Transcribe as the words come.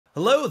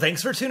Hello,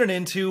 thanks for tuning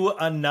in to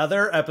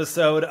another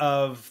episode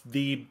of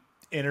the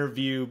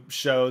interview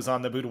shows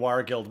on the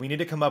Boudoir Guild. We need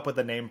to come up with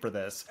a name for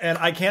this. And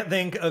I can't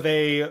think of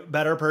a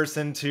better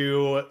person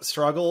to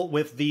struggle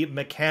with the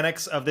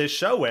mechanics of this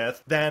show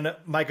with than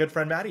my good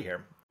friend Maddy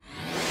here.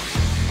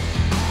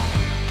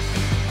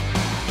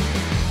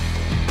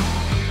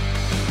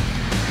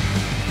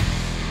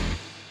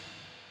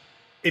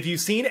 If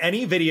you've seen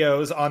any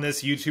videos on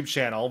this YouTube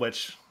channel,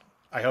 which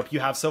I hope you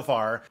have so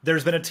far,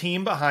 there's been a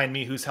team behind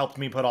me who's helped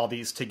me put all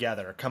these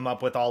together, come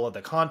up with all of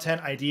the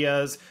content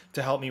ideas,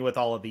 to help me with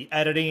all of the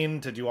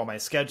editing, to do all my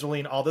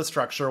scheduling, all the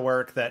structure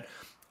work that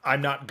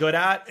I'm not good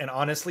at, and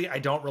honestly, I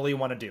don't really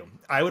want to do.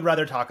 I would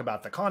rather talk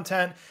about the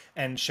content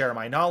and share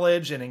my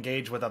knowledge and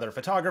engage with other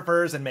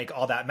photographers and make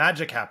all that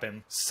magic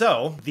happen.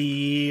 So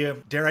the,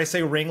 dare I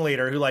say,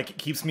 ringleader who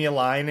keeps me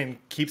aligned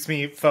and keeps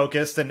me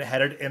focused and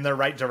headed in the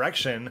right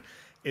direction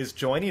is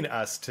joining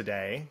us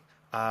today.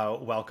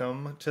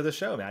 Welcome to the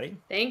show, Maddy.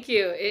 Thank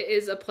you. It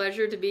is a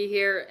pleasure to be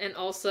here. And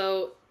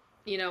also,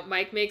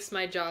 Mike makes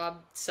my job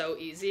so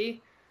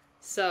easy.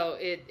 So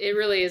it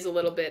really is a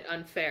little bit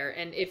unfair.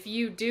 And if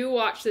you do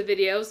watch the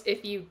videos,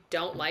 if you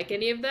don't like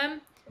any of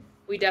them,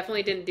 we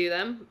definitely didn't do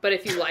them. But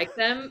if you like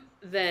them,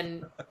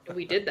 then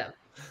we did them.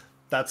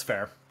 That's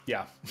fair.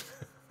 Yeah.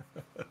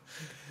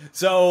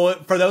 So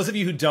for those of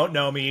you who don't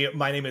know me,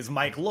 my name is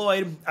Mike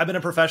Lloyd. I've been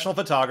a professional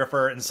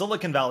photographer in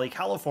Silicon Valley,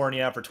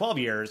 California for 12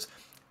 years,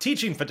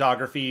 teaching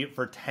photography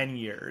for 10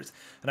 years.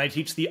 And I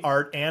teach the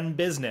art and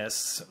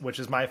business, which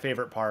is my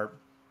favorite part.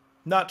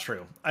 Not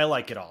true. I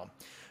like it all.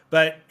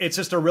 But it's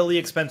just a really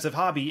expensive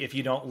hobby if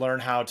you don't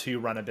learn how to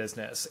run a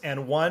business.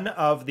 And one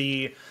of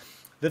the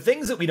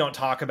things that we don't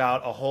talk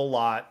about a whole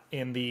lot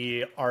in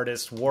the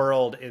artist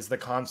world is the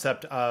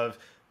concept of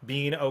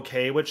being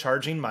okay with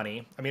charging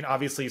money. I mean,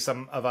 obviously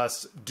some of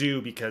us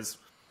do because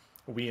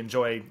we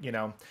enjoy,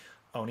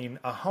 owning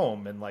a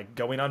home and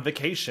going on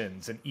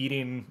vacations and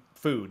eating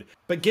food.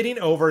 But getting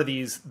over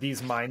these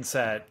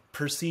mindset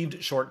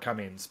perceived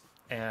shortcomings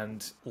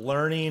and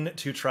learning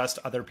to trust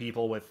other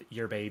people with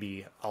your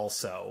baby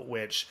also,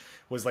 which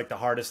was the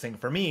hardest thing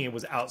for me,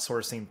 was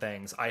outsourcing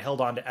things. I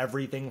held on to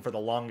everything for the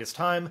longest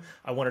time.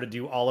 I wanted to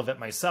do all of it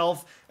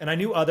myself, and I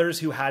knew others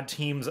who had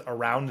teams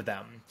around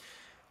them.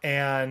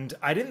 And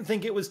I didn't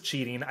think it was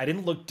cheating. I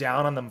didn't look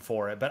down on them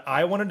for it, but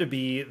I wanted to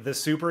be the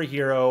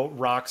superhero,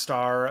 rock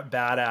star,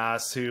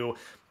 badass who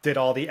did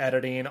all the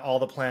editing, all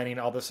the planning,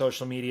 all the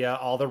social media,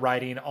 all the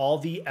writing, all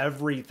the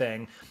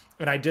everything.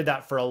 And I did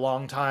that for a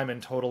long time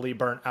and totally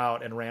burnt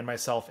out and ran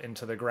myself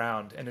into the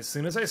ground. And as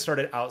soon as I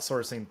started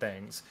outsourcing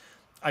things,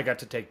 I got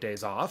to take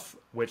days off,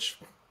 which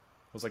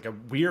was a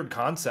weird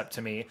concept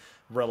to me,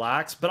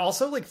 relax, but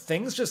also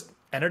things just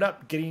ended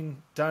up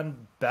getting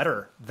done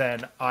better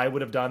than I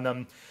would have done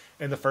them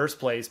in the first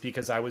place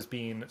because I was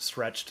being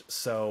stretched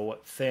so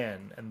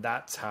thin. And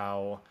that's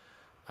how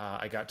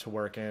I got to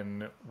work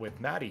in with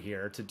Maddy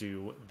here to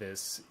do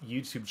this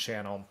YouTube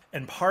channel.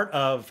 And part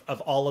of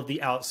all of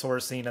the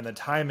outsourcing and the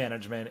time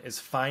management is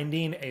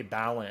finding a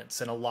balance.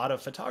 And a lot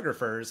of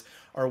photographers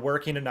are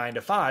working a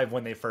 9-to-5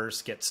 when they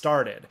first get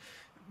started.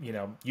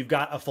 You've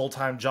got a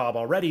full-time job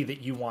already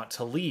that you want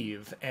to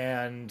leave,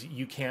 and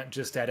you can't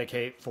just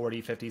dedicate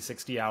 40, 50,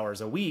 60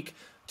 hours a week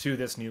to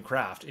this new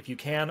craft. If you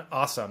can,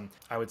 awesome.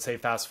 I would say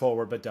fast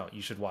forward, but don't.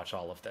 You should watch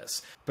all of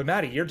this. But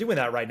Maddy, you're doing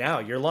that right now.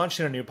 You're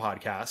launching a new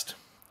podcast,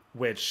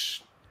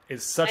 which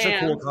is such a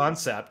cool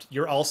concept.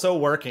 You're also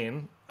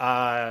working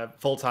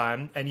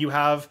full-time, and you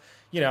have,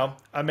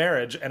 a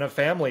marriage and a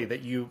family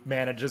that you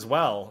manage as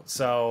well.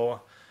 So.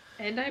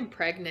 And I'm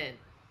pregnant.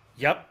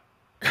 Yep.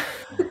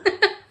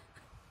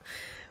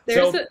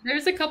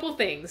 There's a couple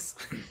things.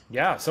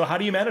 Yeah. So how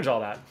do you manage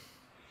all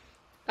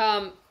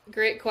that?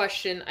 Great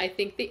question. I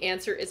think the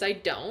answer is I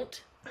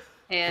don't.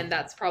 And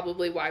that's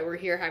probably why we're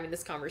here having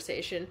this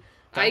conversation.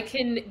 Okay. I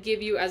can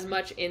give you as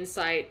much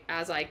insight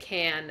as I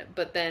can,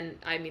 but then,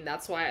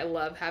 that's why I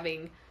love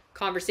having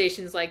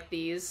conversations like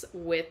these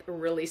with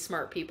really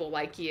smart people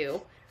like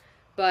you.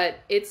 But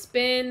it's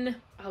been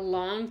a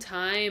long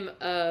time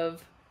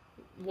of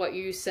what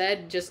you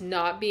said, just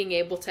not being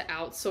able to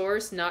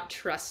outsource, not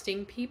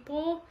trusting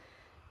people.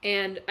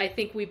 And I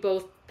think we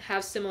both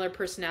have similar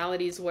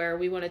personalities where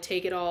we want to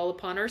take it all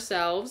upon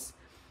ourselves,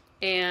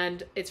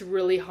 and it's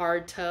really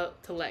hard to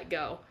let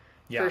go.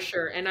 Yeah. For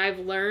sure. And I've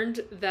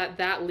learned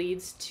that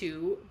leads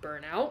to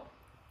burnout,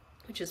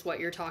 which is what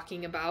you're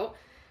talking about.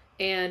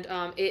 And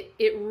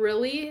it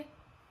really,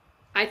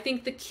 I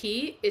think the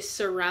key is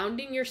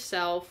surrounding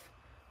yourself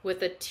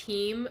with a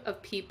team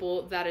of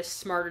people that is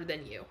smarter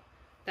than you,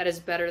 that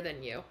is better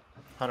than you.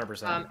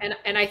 100%.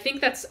 And I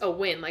think that's a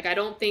win. I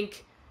don't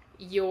think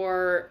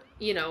you're,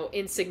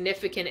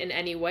 insignificant in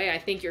any way. I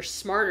think you're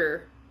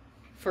smarter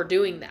for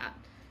doing that.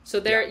 So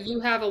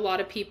you have a lot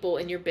of people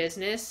in your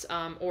business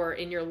or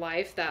in your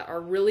life that are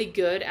really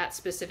good at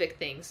specific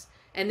things.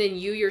 And then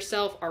you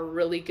yourself are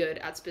really good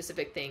at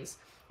specific things.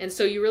 And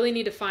so you really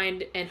need to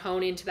find and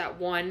hone into that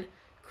one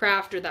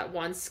craft or that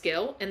one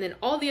skill. And then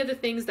all the other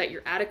things that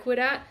you're adequate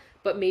at,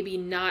 but maybe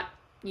not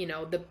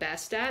the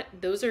best at,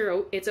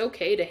 it's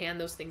okay to hand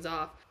those things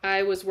off.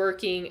 I was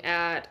working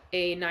at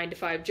a 9 to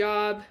 5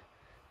 job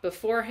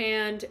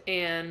beforehand,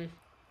 and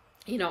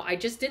I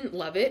just didn't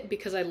love it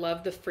because I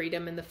love the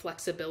freedom and the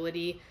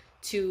flexibility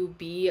to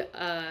be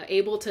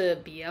able to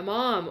be a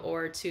mom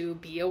or to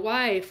be a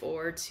wife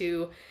or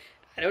to,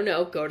 I don't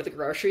know, go to the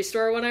grocery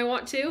store when I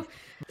want to.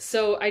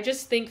 So I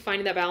just think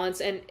finding that balance,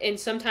 and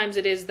sometimes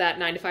it is that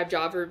 9 to 5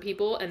 job for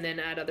people, and then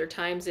at other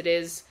times it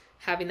is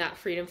having that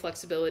freedom,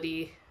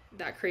 flexibility,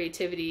 that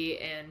creativity,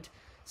 and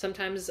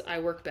sometimes I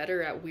work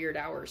better at weird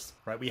hours.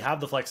 Right. We have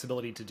the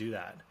flexibility to do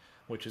that,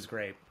 which is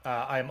great.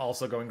 I'm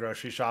also going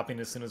grocery shopping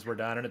as soon as we're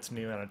done, and it's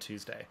noon on a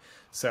Tuesday.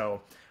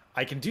 So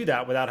I can do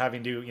that without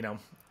having to,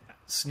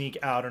 sneak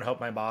out and hope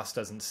my boss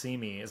doesn't see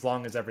me, as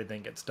long as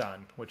everything gets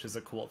done, which is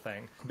a cool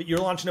thing. But you're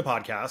launching a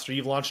podcast, or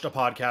you've launched a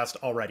podcast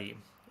already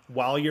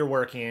while you're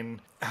working.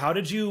 How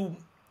did you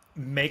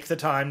make the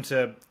time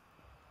to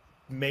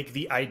make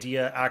the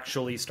idea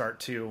actually start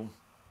to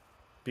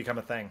become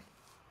a thing?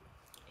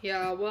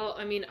 Yeah, well,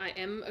 I mean, I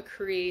am a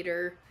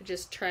creator. I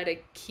just try to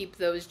keep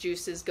those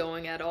juices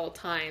going at all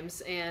times.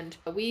 And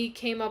we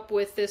came up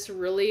with this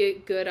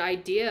really good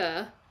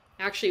idea.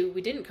 Actually,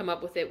 we didn't come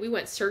up with it. We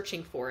went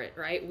searching for it,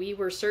 right? We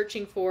were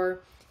searching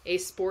for a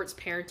sports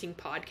parenting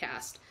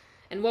podcast.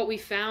 And what we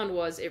found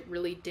was it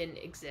really didn't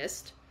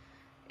exist.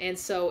 And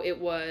so it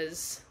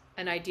was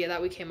an idea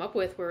that we came up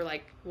with. We're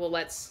like, well,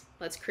 let's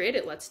create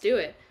it. Let's do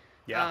it.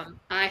 Yeah.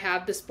 I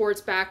have the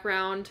sports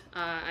background.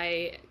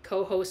 I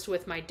co-host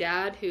with my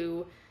dad,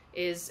 who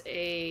is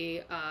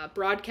a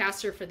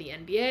broadcaster for the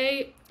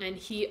NBA, and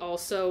he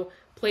also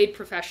played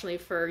professionally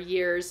for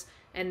years.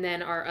 And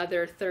then our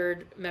other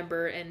third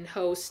member and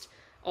host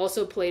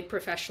also played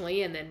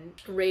professionally and then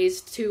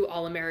raised 2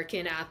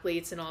 All-American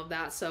athletes and all of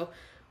that. So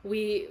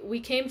we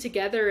came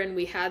together and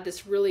we had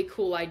this really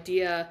cool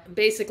idea.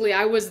 Basically,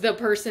 I was the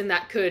person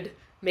that could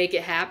make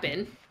it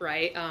happen,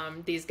 right?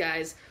 These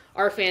guys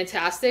are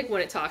fantastic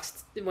when it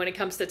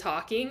comes to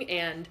talking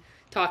and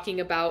talking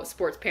about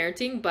sports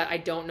parenting, but I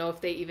don't know if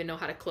they even know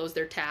how to close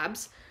their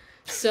tabs.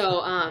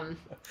 So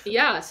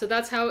so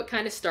that's how it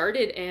kind of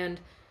started. And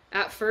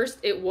at first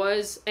it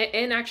was,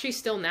 and actually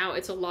still now,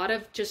 it's a lot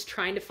of just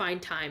trying to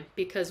find time,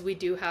 because we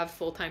do have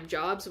full-time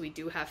jobs, we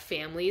do have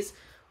families,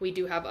 we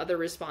do have other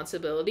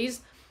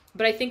responsibilities.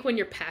 But I think when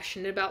you're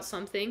passionate about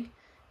something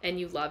and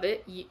you love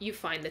it, you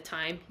find the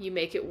time, you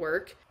make it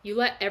work. You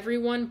let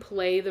everyone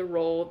play the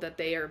role that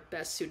they are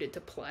best suited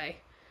to play.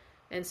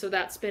 And so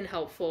that's been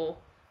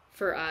helpful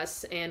for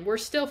us, and we're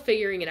still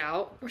figuring it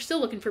out. We're still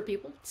looking for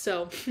people.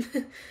 So,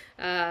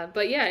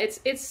 but yeah,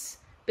 it's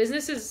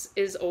business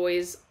is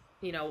always,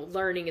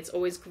 learning. It's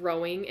always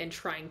growing and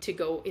trying to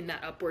go in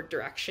that upward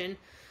direction.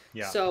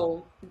 Yeah.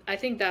 So I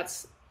think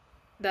that's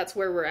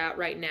where we're at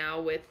right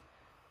now with,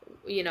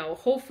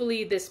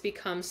 hopefully this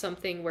becomes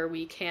something where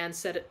we can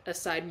set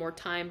aside more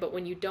time. But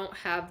when you don't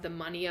have the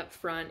money up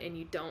front and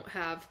you don't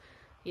have,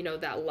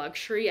 that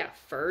luxury at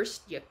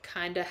first, you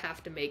kind of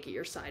have to make it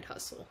your side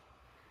hustle.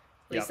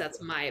 At least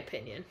that's my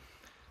opinion.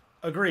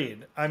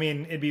 Agreed. I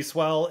mean, it'd be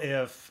swell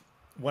if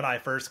when I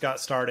first got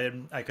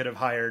started, I could have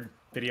hired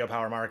video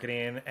power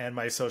marketing and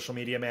my social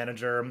media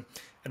manager and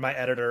my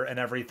editor and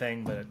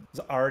everything, but it's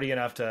already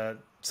enough to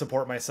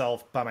support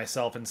myself by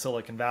myself in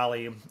Silicon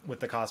Valley with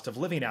the cost of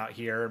living out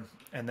here.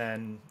 And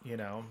then,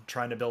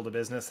 trying to build a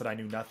business that I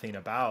knew nothing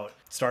about.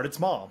 Started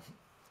small.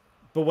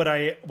 But what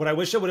I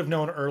wish I would have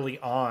known early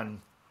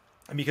on,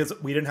 because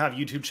we didn't have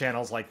YouTube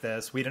channels like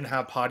this, we didn't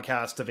have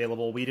podcasts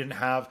available, we didn't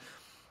have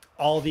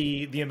all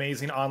the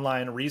amazing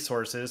online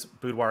resources,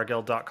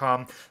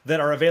 boudoirguild.com, that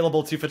are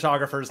available to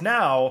photographers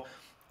now.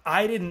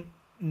 I didn't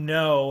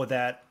know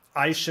that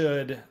I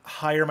should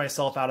hire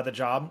myself out of the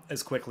job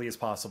as quickly as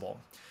possible.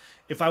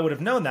 If I would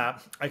have known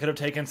that, I could have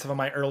taken some of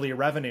my early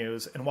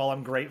revenues, and while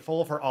I'm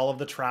grateful for all of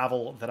the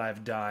travel that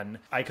I've done,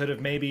 I could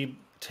have maybe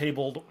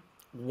tabled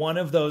one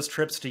of those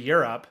trips to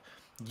Europe,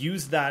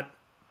 used that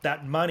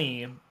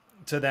money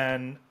to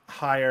then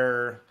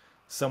hire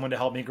someone to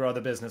help me grow the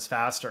business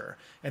faster.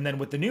 And then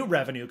with the new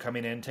revenue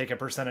coming in, take a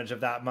percentage of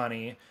that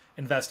money,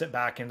 invest it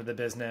back into the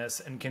business,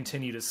 and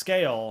continue to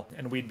scale.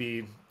 And we'd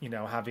be,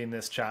 having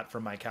this chat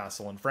from my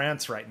castle in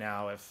France right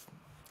now if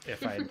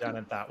I had done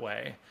it that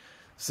way.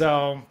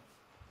 So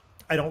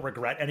I don't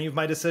regret any of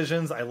my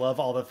decisions. I love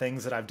all the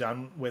things that I've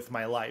done with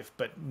my life,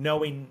 but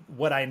knowing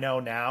what I know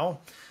now,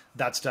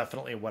 that's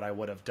definitely what I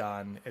would have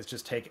done, is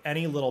just take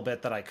any little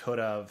bit that I could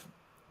have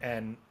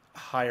and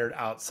hired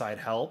outside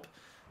help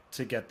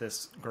to get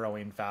this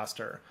growing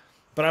faster.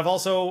 But I've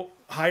also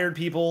hired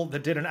people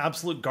that did an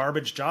absolute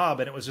garbage job,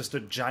 and it was just a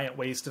giant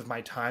waste of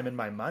my time and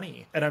my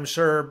money. And I'm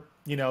sure,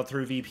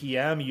 through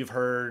VPM, you've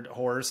heard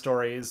horror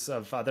stories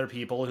of other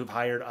people who've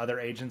hired other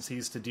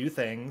agencies to do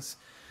things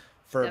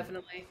for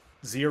Definitely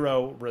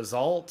 0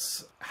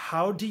 results.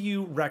 How do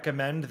you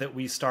recommend that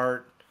we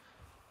start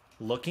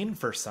looking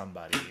for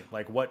somebody?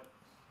 Like what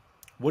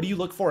do you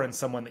look for in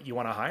someone that you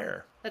want to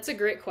hire? That's a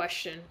great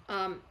question.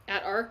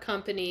 At our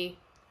company,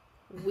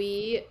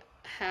 we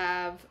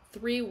have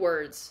three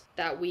words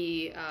that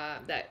we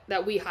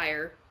that we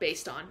hire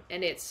based on,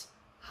 and it's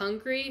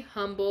hungry,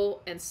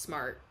 humble, and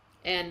smart.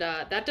 And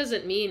that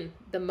doesn't mean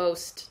the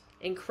most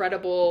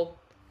incredible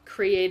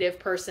creative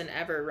person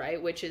ever,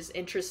 right? Which is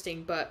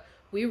interesting, but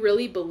we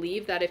really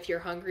believe that if you're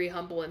hungry,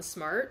 humble, and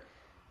smart,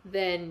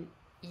 then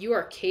you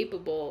are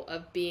capable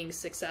of being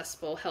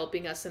successful,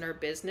 helping us in our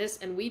business.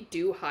 And we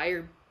do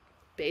hire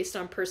based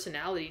on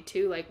personality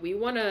too. Like we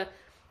want to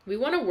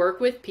work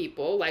with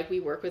people like we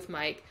work with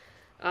Mike.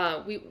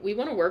 We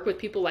want to work with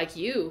people like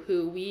you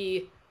who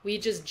we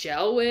just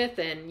gel with,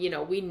 and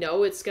we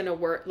know it's going to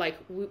work. Like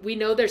we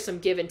know there's some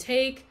give and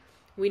take.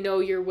 We know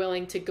you're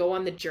willing to go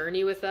on the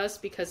journey with us,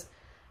 because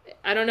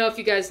I don't know if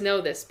you guys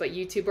know this, but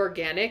YouTube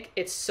organic,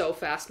 it's so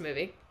fast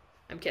moving.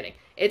 I'm kidding.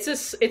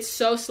 It's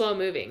so slow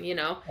moving,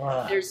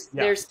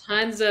 There's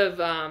tons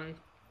of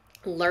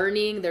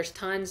learning, there's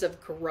tons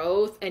of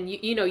growth, and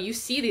you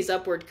see these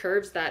upward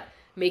curves that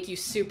make you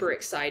super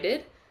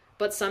excited,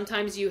 but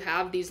sometimes you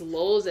have these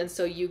lulls, and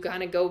so you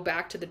kind of go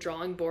back to the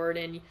drawing board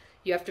and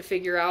you have to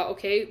figure out,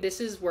 okay, this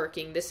is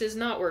working, this is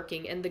not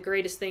working. And the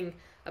greatest thing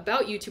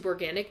about YouTube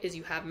organic is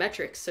you have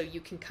metrics, so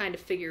you can kind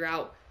of figure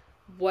out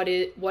what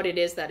it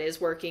is that is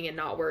working and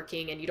not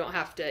working, and you don't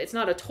have to, it's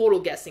not a total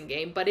guessing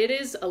game, but it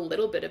is a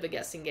little bit of a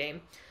guessing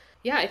game.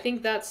 Yeah, I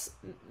think that's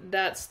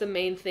the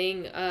main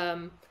thing.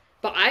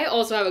 But I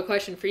also have a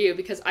question for you,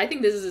 because I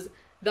think this is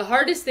the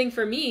hardest thing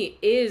for me,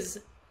 is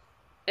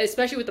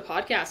especially with the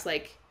podcast,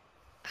 like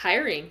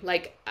hiring.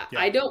 Like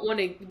I don't want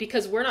to,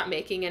 because we're not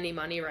making any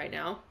money right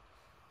now.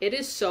 It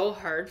is so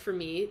hard for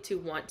me to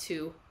want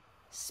to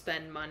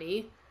spend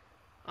money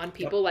on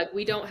people. Like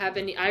we don't have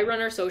any, I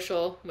run our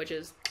social, which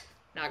is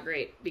not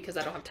great because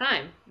I don't have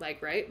time.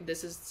 Like, right.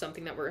 This is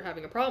something that we're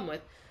having a problem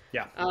with.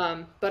 Yeah.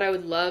 But I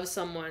would love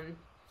someone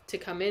to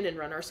come in and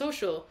run our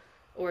social,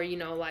 or,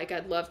 like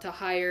I'd love to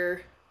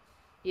hire,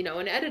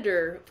 an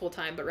editor full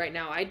time, but right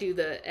now I do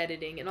the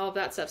editing and all of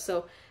that stuff.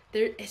 So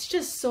it's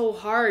just so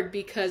hard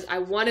because I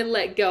want to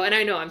let go. And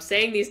I know I'm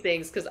saying these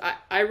things because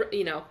I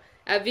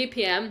at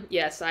VPM,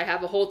 yes, I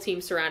have a whole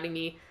team surrounding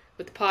me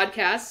with the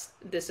podcast.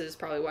 This is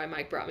probably why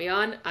Mike brought me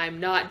on. I'm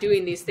not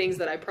doing these things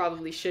that I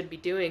probably should be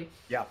doing.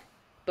 Yeah.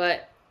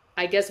 But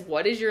I guess,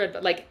 what is your,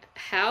 like,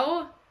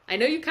 how, I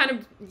know you kind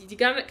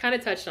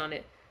of touched on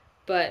it,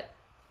 but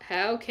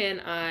how can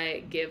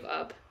I give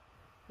up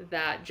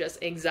that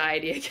just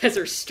anxiety, I guess,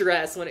 or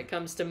stress when it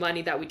comes to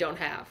money that we don't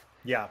have?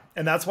 Yeah.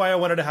 And that's why I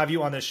wanted to have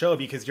you on this show,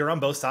 because you're on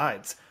both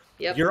sides.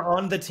 Yep. You're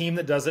on the team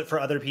that does it for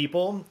other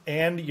people,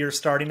 and you're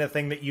starting a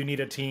thing that you need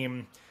a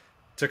team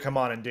to come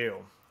on and do.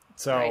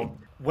 So right.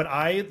 When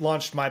I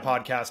launched my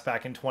podcast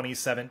back in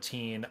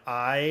 2017,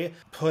 I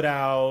put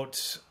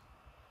out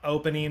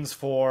openings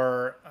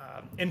for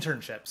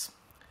internships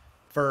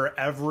for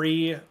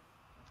every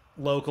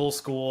local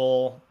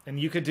school, and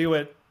you could do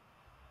it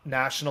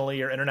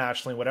nationally or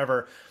internationally,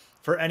 whatever,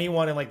 for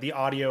anyone in like the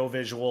audio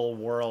visual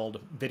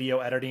world, video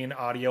editing,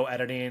 audio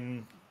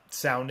editing,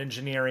 sound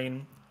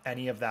engineering,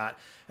 any of that.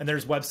 And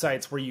there's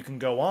websites where you can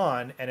go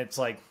on, and it's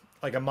like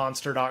a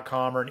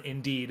monster.com or an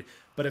Indeed,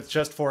 but it's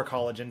just for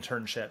college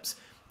internships.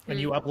 And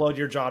you upload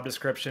your job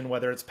description,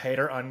 whether it's paid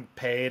or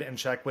unpaid, and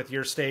check with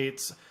your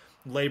state's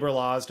labor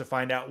laws to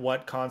find out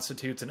what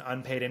constitutes an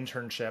unpaid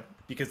internship,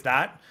 because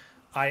that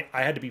I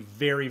had to be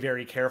very,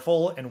 very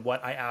careful in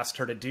what I asked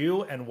her to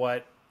do and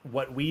what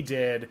we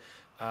did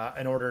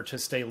in order to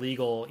stay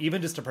legal,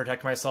 even just to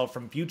protect myself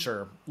from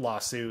future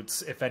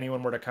lawsuits. If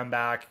anyone were to come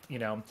back,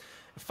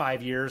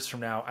 5 years from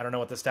now, I don't know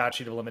what the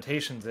statute of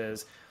limitations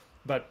is,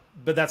 but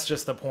that's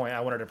just the point.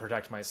 I wanted to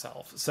protect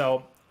myself.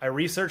 So I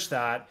researched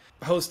that,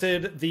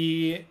 posted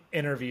the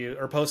interview,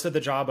 or posted the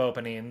job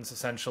openings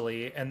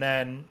essentially. And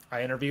then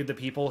I interviewed the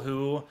people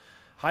who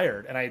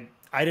hired, and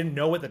I didn't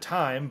know at the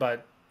time,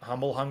 but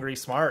humble, hungry,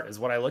 smart is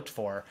what I looked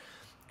for.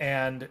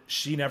 And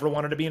she never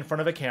wanted to be in front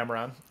of a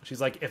camera.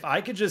 She's like, if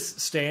I could just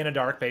stay in a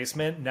dark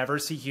basement, never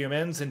see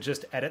humans, and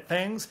just edit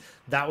things,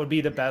 that would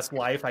be the best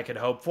life I could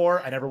hope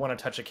for. I never want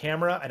to touch a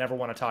camera. I never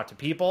want to talk to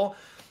people.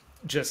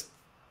 Just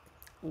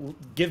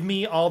give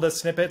me all the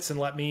snippets and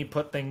let me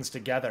put things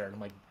together. And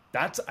I'm like,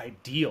 that's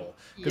ideal,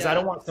 because I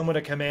don't want someone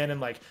to come in and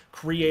like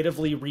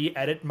creatively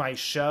re-edit my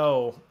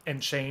show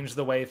and change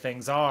the way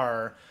things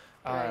are.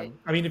 Right.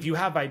 I mean, if you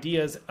have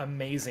ideas,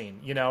 amazing,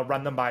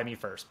 run them by me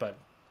first, but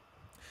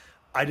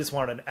I just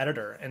wanted an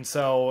editor. And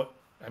so,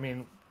 I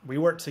mean, we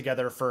worked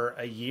together for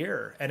a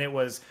year, and it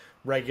was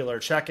regular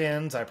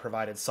check-ins. I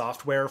provided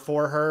software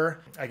for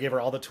her. I gave her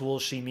all the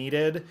tools she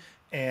needed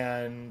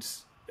and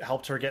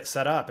helped her get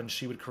set up. And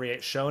she would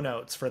create show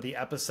notes for the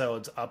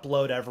episodes,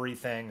 upload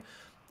everything,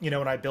 and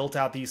I built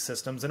out these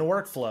systems and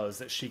workflows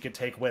that she could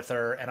take with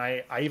her. And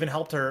I even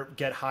helped her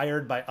get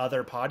hired by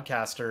other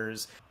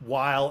podcasters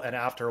while and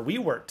after we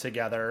worked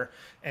together.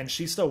 And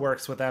she still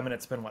works with them. And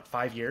it's been,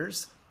 5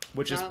 years,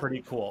 which is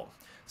pretty cool.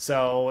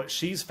 So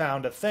she's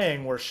found a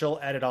thing where she'll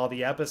edit all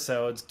the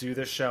episodes, do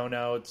the show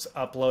notes,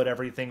 upload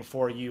everything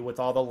for you with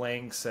all the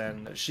links,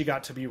 and she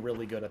got to be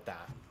really good at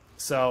that.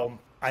 So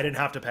I didn't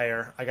have to pay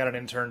her. I got an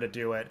intern to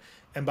do it.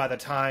 And by the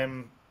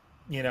time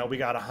you know, we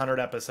got 100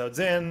 episodes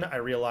in, I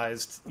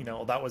realized, you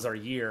know, that was our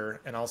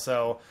year. And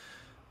also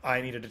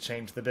I needed to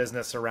change the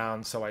business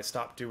around. So I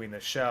stopped doing the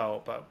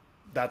show, but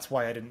that's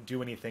why I didn't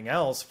do anything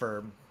else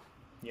for,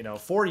 you know,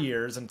 4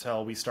 years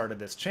until we started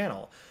this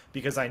channel,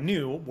 because I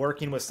knew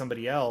working with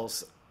somebody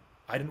else,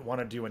 I didn't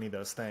want to do any of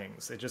those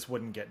things. It just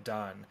wouldn't get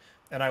done.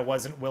 And I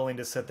wasn't willing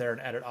to sit there and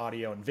edit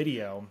audio and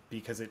video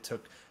because it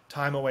took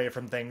time away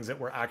from things that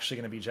were actually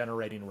going to be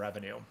generating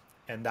revenue.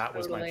 And that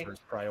was my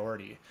first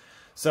priority.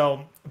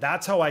 So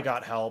that's how I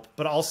got help.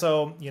 But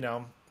also, you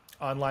know,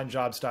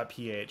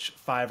 onlinejobs.ph,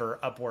 Fiverr,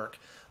 Upwork.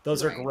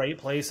 Those are great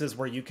places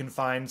where you can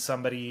find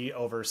somebody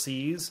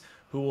overseas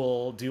who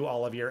will do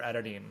all of your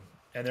editing.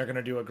 And they're going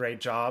to do a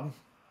great job,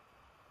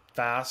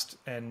 fast,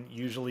 and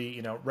usually,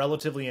 you know,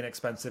 relatively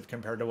inexpensive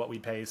compared to what we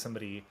pay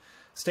somebody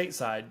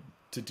stateside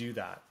to do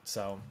that.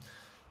 So,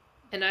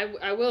 and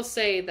I will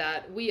say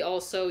that we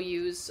also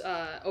use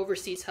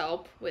overseas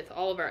help with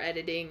all of our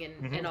editing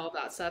and all of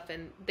that stuff,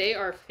 and they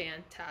are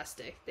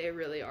fantastic. They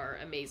really are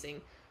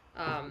amazing.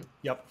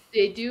 Yep.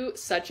 They do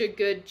such a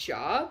good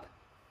job,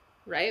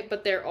 right?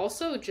 But they're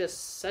also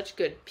just such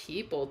good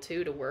people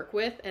too to work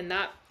with, and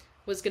that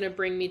was going to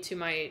bring me to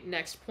my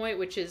next point,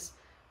 which is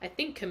I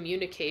think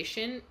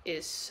communication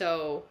is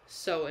so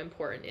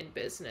important in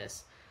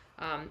business.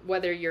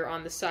 Whether you're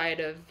on the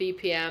side of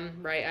VPM,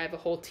 right? I have a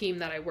whole team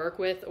that I work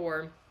with,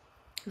 or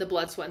the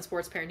Blood, Sweat, and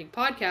Sports Parenting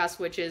Podcast,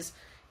 which is,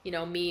 you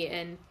know, me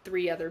and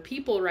 3 other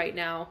people right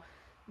now.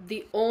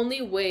 The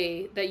only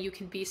way that you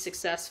can be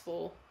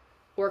successful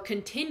or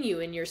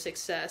continue in your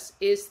success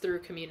is through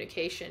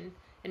communication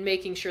and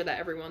making sure that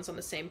everyone's on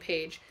the same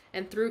page.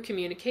 And through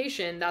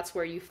communication, that's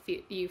where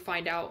you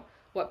find out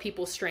what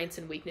people's strengths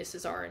and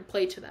weaknesses are and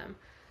play to them.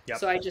 Yep.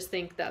 So I just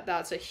think that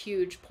that's a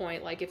huge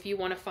point. Like, if you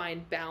want to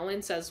find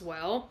balance as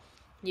well,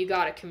 you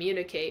got to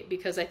communicate,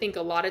 because I think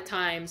a lot of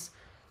times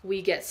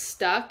we get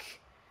stuck,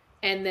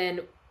 and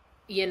then,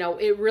 you know,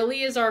 it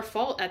really is our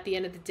fault at the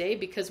end of the day,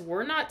 because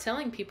we're not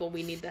telling people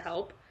we need the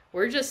help.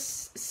 We're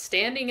just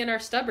standing in our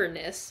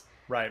stubbornness,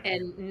 right,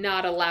 and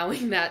not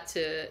allowing that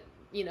to,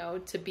 you know,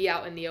 to be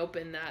out in the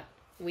open. That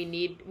we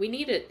need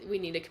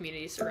a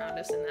community surround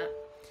us in that.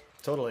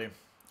 Totally.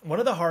 One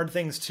of the hard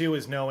things too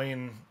is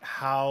knowing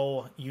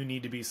how you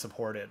need to be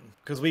supported,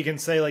 because we can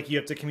say, like, you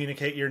have to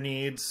communicate your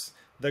needs,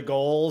 the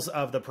goals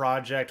of the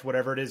project,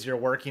 whatever it is you're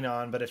working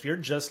on. But if you're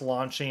just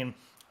launching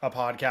a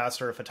podcast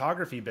or a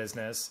photography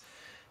business,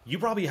 you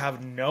probably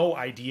have no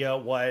idea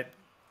what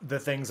the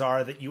things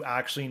are that you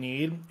actually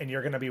need. And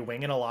you're going to be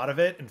winging a lot of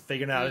it and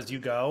figuring out as you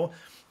go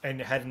and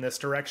head in this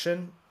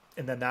direction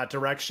and then that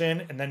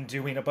direction and then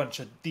doing a bunch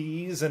of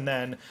these and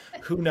then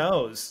who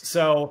knows.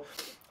 So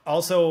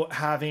also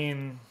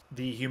having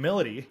the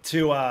humility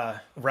to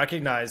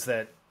recognize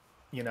that,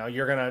 you know,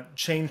 you're going to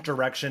change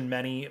direction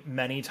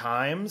many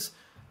times.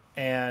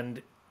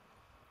 And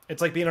it's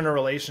like being in a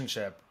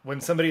relationship. When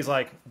somebody's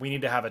like, we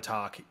need to have a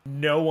talk,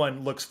 no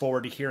one looks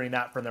forward to hearing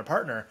that from their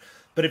partner.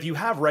 But if you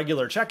have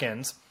regular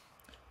check-ins,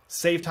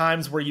 save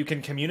times where you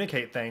can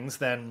communicate things,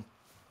 then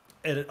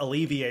it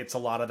alleviates a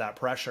lot of that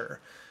pressure.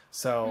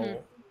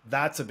 So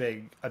that's a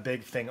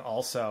big thing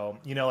also.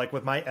 You know, like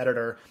with my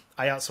editor,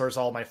 I outsource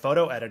all my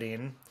photo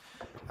editing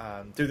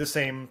through the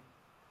same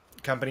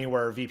company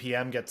where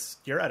VPM gets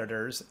your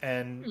editors,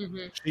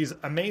 and she's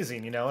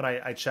amazing, you know, and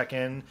I check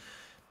in.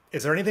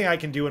 Is there anything I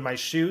can do in my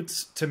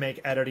shoots to make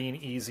editing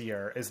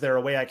easier? Is there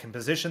a way I can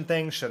position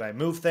things? Should I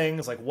move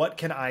things? Like, what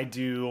can I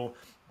do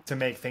to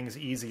make things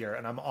easier?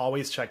 And I'm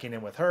always checking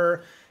in with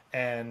her.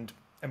 And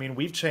I mean,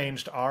 we've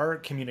changed our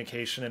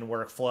communication and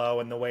workflow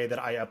and the way that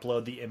I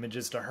upload the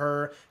images to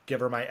her,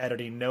 give her my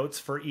editing notes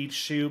for each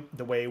shoot,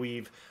 the way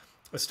we've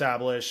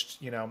established,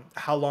 you know,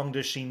 how long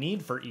does she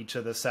need for each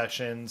of the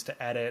sessions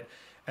to edit,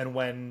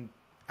 and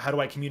how do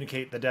I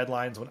communicate the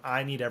deadlines when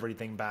I need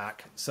everything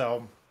back?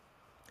 So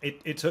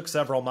it took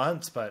several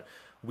months, but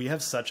we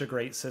have such a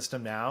great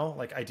system now.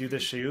 Like, I do the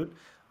shoot,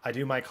 I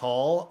do my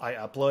call, I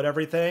upload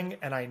everything,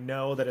 and I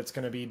know that it's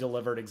going to be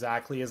delivered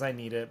exactly as I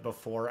need it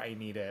before I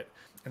need it.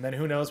 And then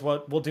who knows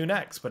what we'll do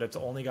next, but it's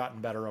only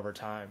gotten better over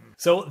time.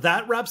 So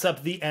that wraps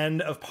up the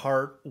end of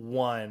part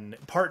 1.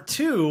 Part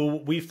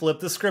 2, we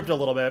flipped the script a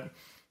little bit.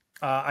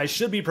 I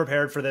should be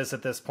prepared for this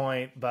at this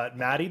point, but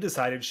Maddy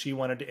decided she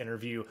wanted to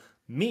interview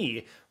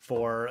me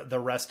for the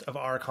rest of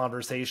our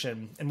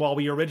conversation. And while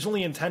we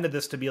originally intended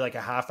this to be like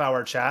a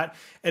half-hour chat,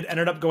 it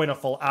ended up going a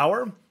full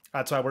hour.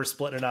 That's why we're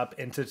splitting it up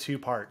into 2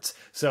 parts.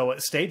 So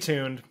stay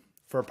tuned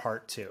for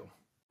part 2.